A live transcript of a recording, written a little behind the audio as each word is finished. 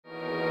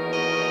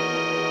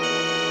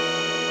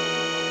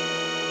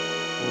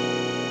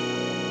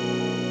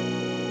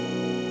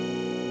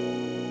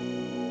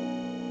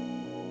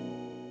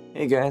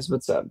Hey guys,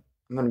 what's up?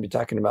 I'm going to be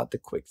talking about the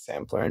quick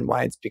sampler and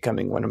why it's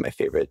becoming one of my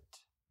favorite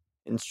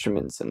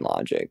instruments in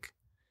Logic.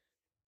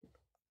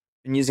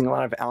 Been using a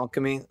lot of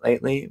Alchemy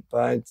lately,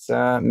 but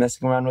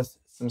messing around with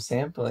some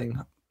sampling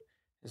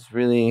has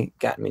really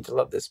gotten me to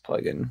love this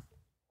plugin.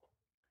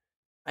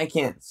 I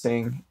can't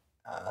sing,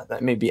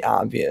 that may be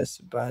obvious,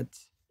 but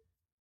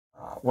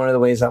one of the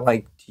ways I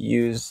like to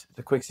use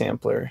the quick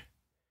sampler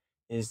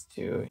is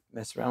to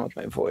mess around with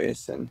my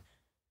voice and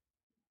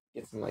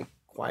get some like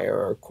choir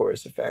or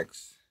chorus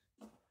effects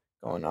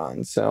going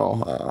on.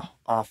 So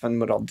often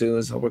what I'll do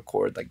is I'll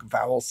record like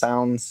vowel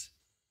sounds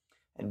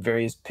and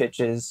various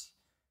pitches,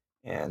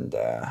 and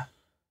then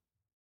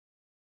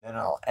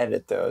I'll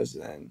edit those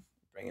and then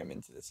bring them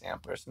into the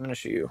sampler. So I'm going to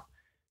show you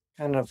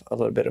kind of a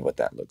little bit of what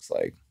that looks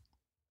like.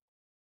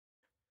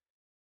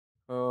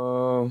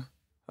 Oh,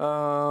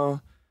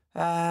 oh,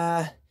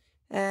 ah,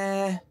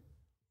 eh,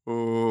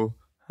 oh,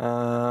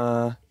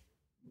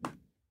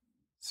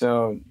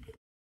 So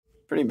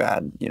pretty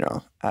bad,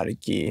 out of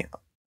key.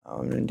 All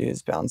I'm going to do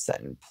is bounce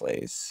that in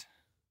place,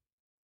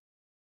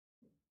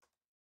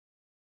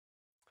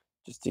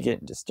 just to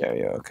get into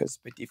stereo, because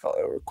by default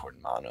it'll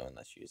record mono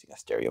unless you're using a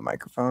stereo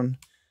microphone.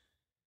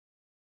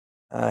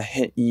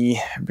 Hit E,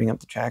 bring up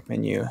the track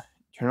menu,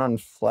 turn on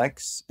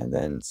flex, and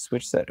then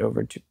switch that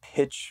over to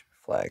pitch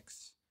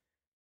flex.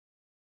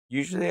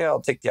 Usually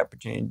I'll take the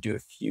opportunity to do a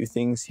few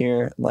things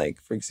here,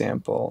 like for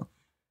example,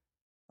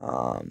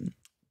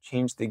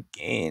 change the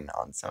gain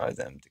on some of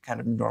them to kind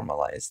of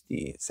normalize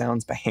the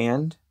sounds by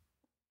hand.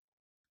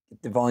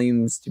 Get the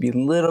volumes to be a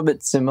little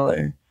bit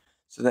similar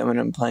so that when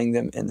I'm playing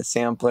them in the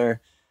sampler,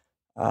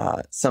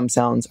 some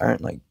sounds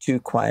aren't like too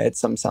quiet,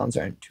 some sounds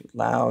aren't too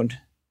loud.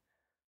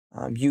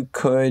 You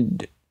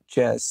could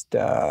just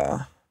slap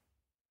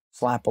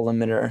a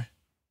limiter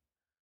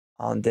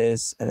on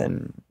this and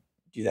then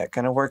do that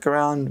kind of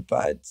workaround,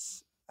 but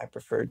I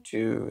prefer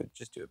to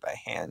just do it by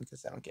hand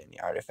because I don't get any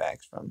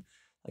artifacts from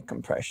like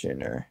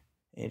compression or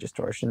any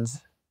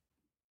distortions.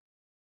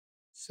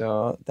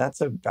 So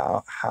that's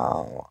about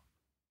how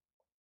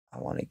I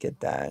want to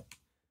get that.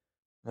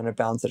 I'm going to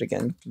bounce it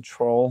again,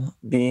 Control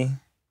B.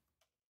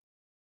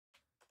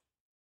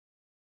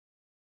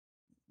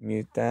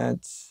 Mute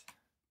that.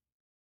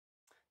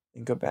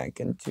 And go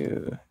back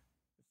into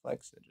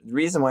flex. The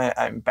reason why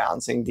I'm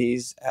bouncing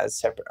these as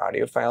separate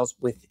audio files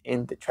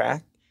within the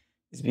track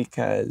is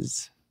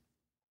because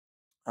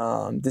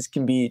this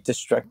can be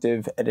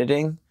destructive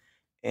editing.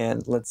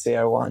 And let's say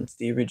I want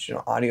the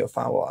original audio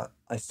file. Well,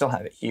 I still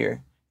have it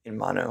here in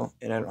mono,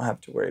 and I don't have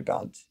to worry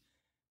about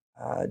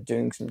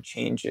doing some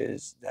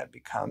changes that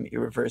become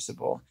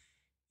irreversible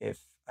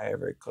if I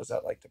ever close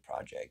out like the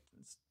project.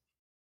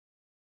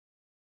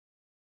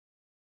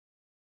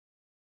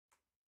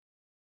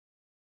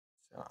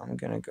 So I'm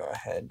going to go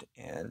ahead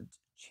and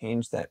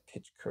change that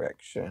pitch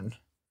correction,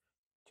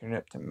 turn it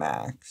up to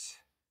max.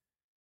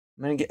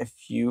 I'm going to get a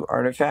few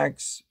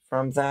artifacts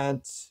from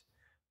that,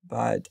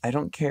 but I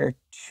don't care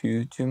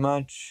too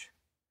much.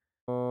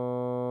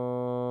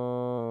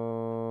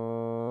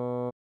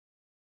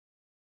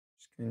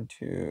 Just going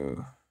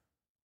to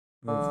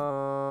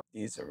move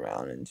these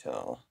around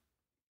until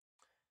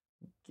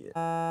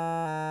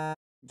I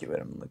get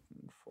what I'm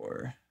looking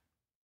for.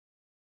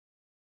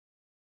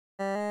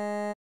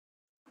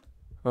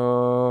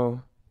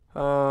 Oh,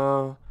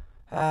 oh,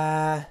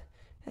 ah,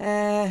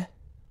 eh,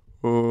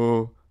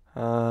 oh,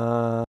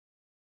 all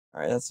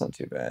right, that's not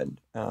too bad.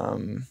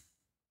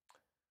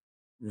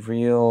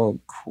 Real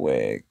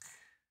quick,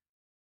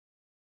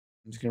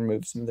 I'm just gonna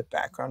remove some of the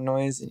background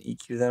noise and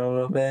EQ that a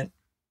little bit.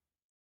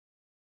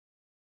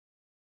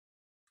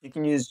 You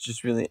can use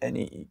just really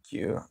any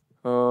EQ.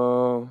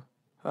 Oh,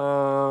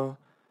 oh,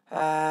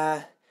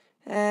 ah,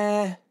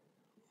 eh,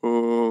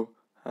 oh,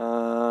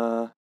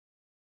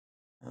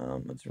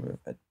 let's remove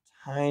a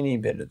tiny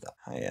bit of the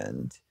high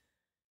end.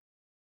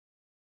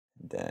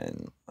 And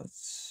then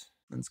let's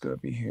go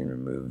over here and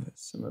remove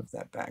some of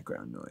that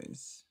background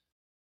noise.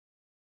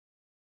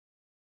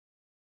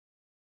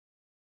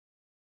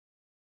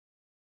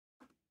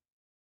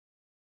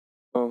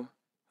 Oh,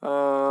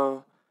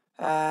 oh,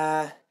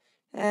 ah,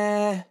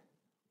 eh,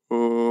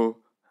 oh,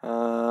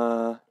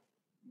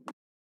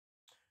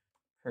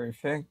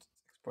 Perfect.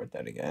 Export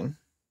that again.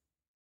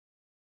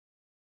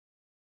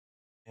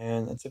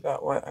 And that's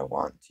about what I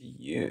want to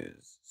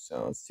use.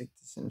 So let's take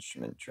this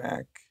instrument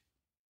track,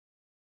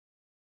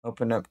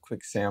 open up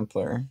Quick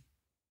Sampler.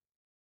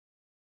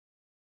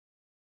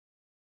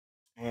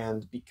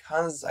 And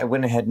because I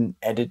went ahead and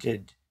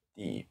edited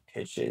the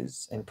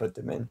pitches and put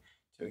them into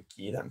a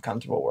key that I'm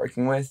comfortable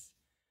working with,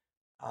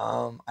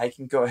 I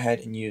can go ahead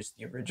and use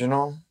the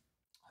original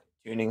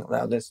tuning,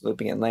 loudness,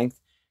 looping, and length.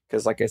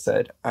 Because like I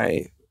said,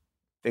 I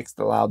fixed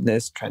the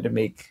loudness, trying to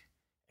make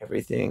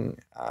everything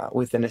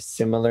within a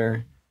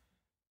similar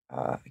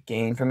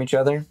gain from each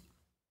other.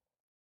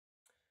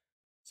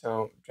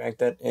 So drag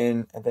that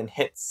in and then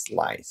hit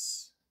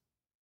slice.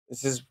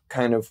 This is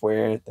kind of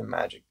where the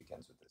magic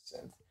begins with this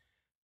synth.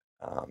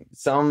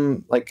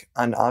 Some like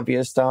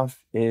unobvious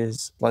stuff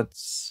is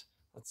let's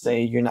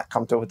say you're not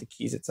comfortable with the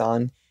keys it's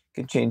on.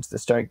 You can change the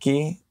start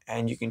key,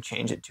 and you can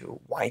change it to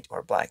white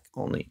or black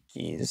only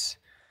keys.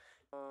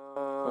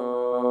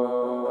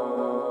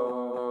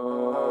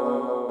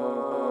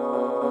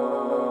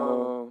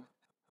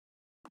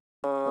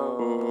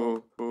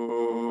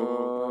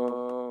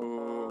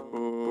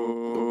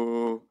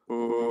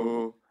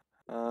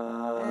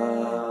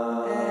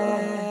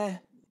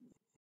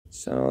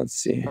 So let's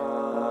see.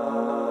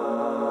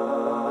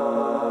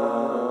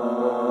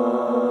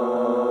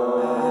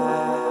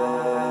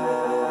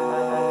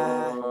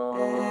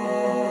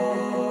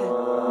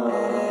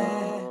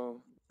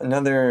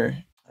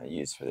 Another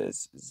use for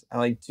this is I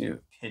like to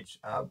pitch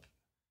up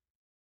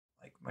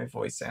like my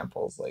voice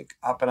samples, like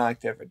up an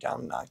octave or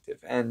down an octave.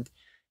 And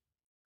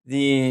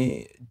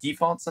the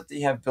defaults that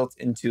they have built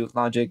into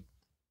Logic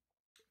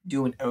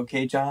do an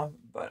okay job,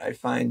 but I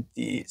find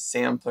the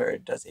sampler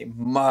does a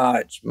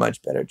much,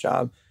 much better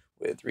job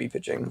with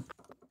repitching.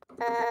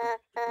 I'm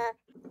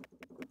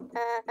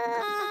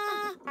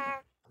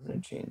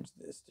going to change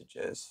this to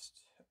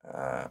just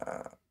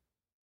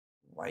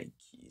white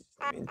keys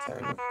in the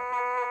meantime.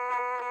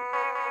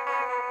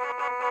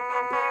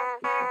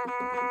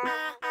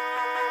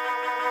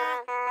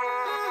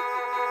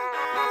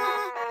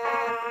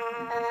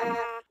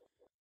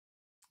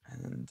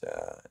 And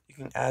you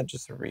can add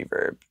just a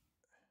reverb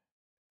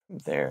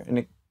there, and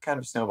it kind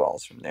of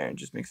snowballs from there and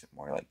just makes it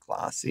more like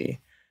glossy.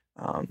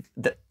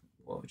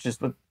 Which is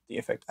what the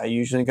effect I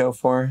usually go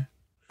for.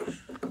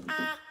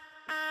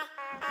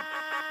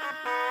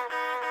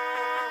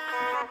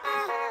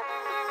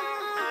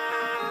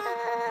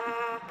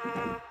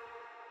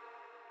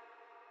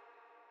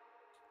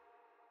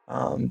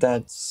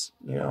 That's,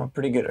 you know, a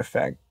pretty good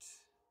effect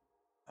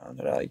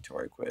that I like to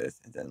work with.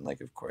 And then,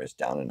 like, of course,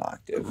 down an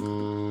octave.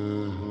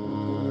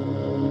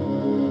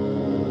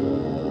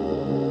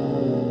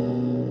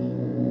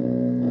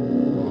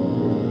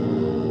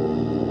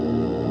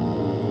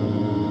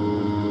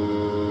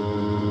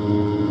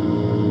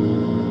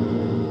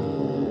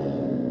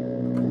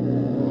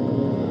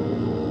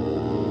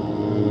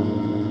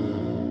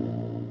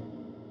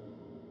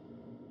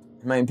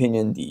 In my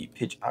opinion, the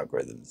pitch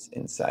algorithms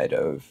inside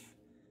of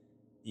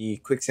the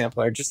quick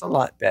sampler are just a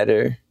lot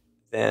better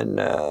than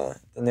the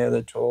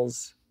other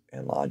tools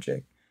in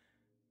Logic.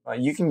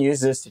 You can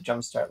use this to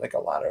jumpstart like a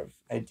lot of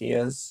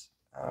ideas.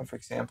 For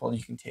example,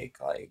 you can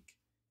take like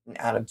an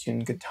out of tune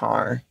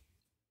guitar,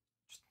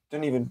 just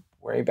don't even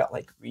worry about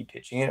like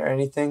repitching it or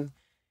anything,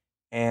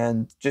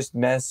 and just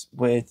mess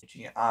with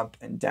pitching it up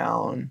and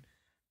down.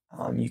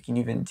 You can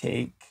even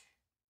take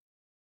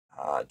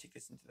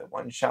this into the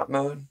one shot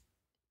mode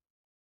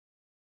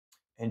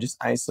and just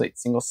isolate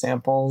single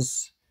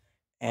samples,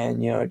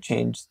 and, you know,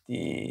 change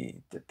the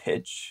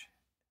pitch.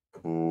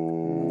 And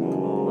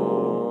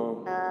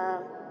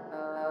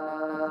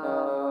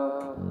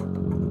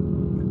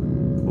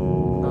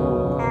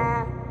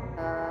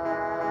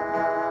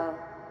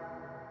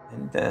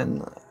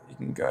then you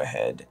can go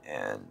ahead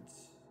and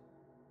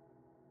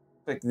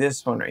click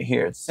this one right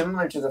here. It's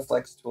similar to the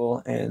flex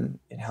tool and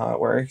how it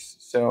works.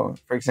 So,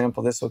 for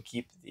example, this will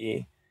keep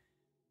the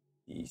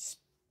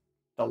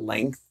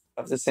length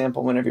of the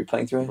sample whenever you're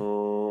playing through it.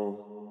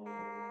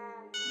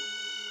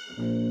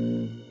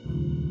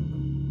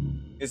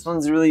 This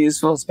one's really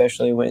useful,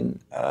 especially when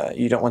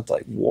you don't want to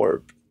like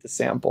warp the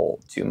sample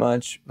too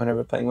much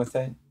whenever playing with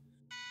it.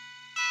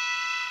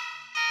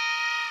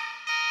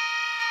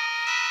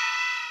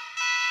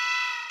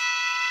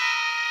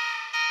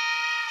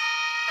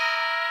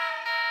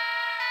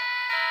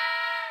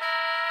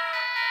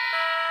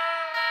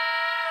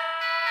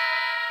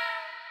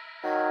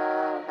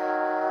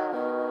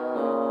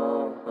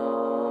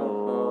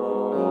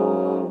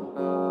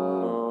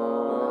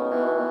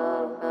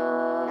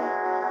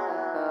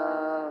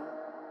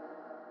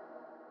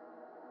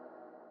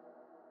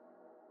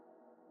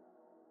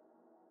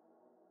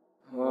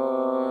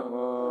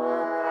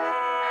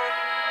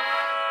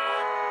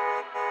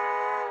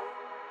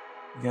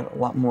 You got a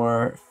lot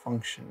more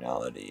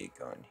functionality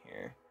going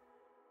here.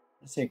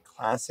 Let's say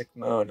classic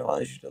mode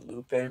allows you to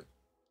loop it.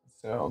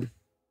 So in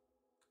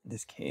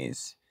this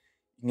case,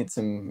 you can get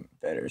some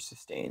better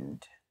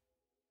sustained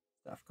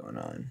stuff going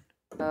on.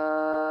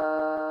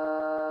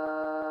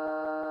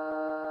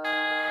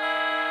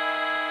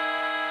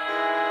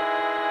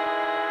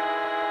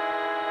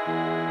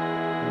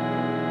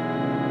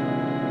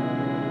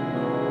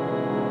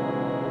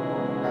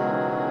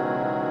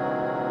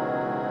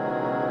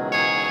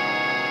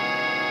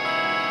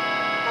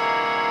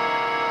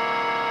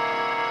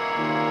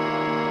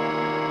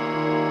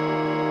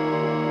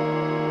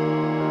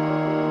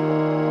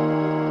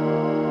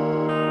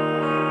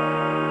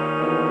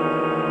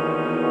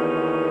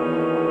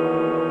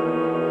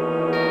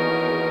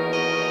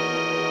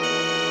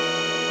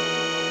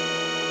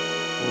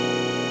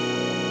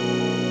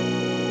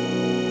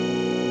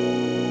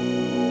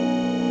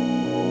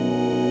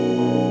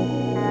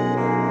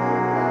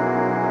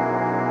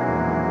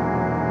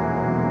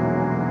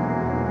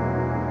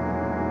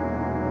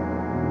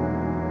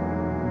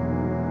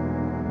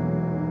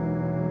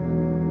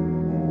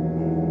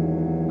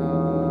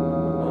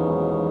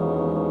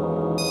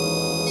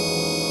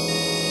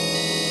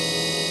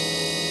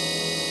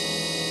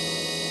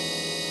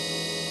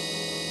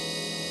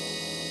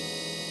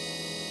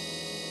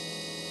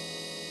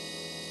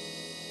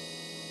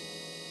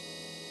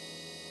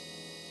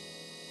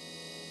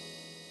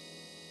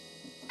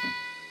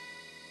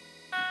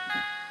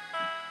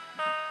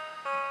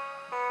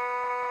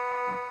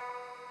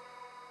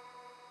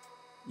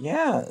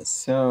 Yeah,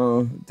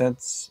 so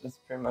that's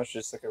pretty much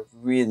just like a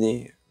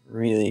really,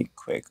 really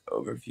quick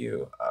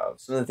overview of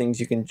some of the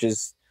things you can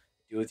just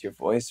do with your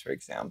voice, for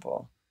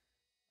example.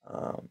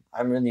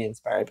 I'm really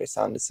inspired by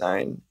sound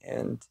design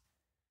and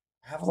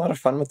I have a lot of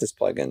fun with this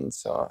plugin,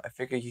 so I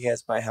figure you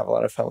guys might have a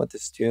lot of fun with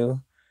this too.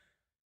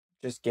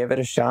 Just give it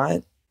a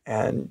shot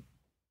and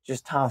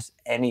just toss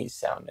any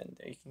sound in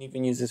there. You can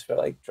even use this for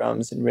like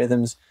drums and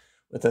rhythms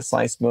with a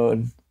slice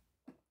mode.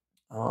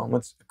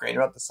 What's great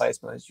about the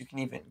slice mode is you can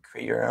even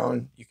create your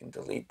own. You can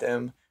delete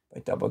them by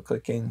double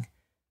clicking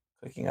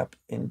up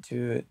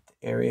into the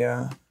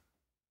area.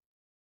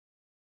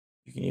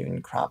 You can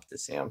even crop the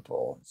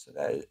sample so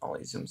that it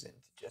only zooms into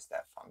just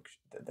that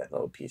function, that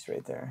little piece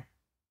right there.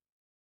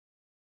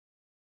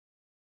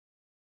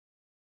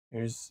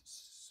 There's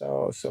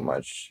so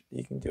much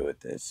you can do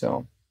with this.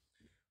 So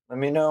let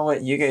me know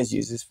what you guys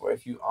use this for.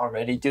 If you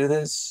already do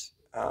this,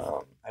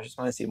 I just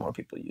want to see more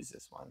people use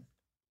this one.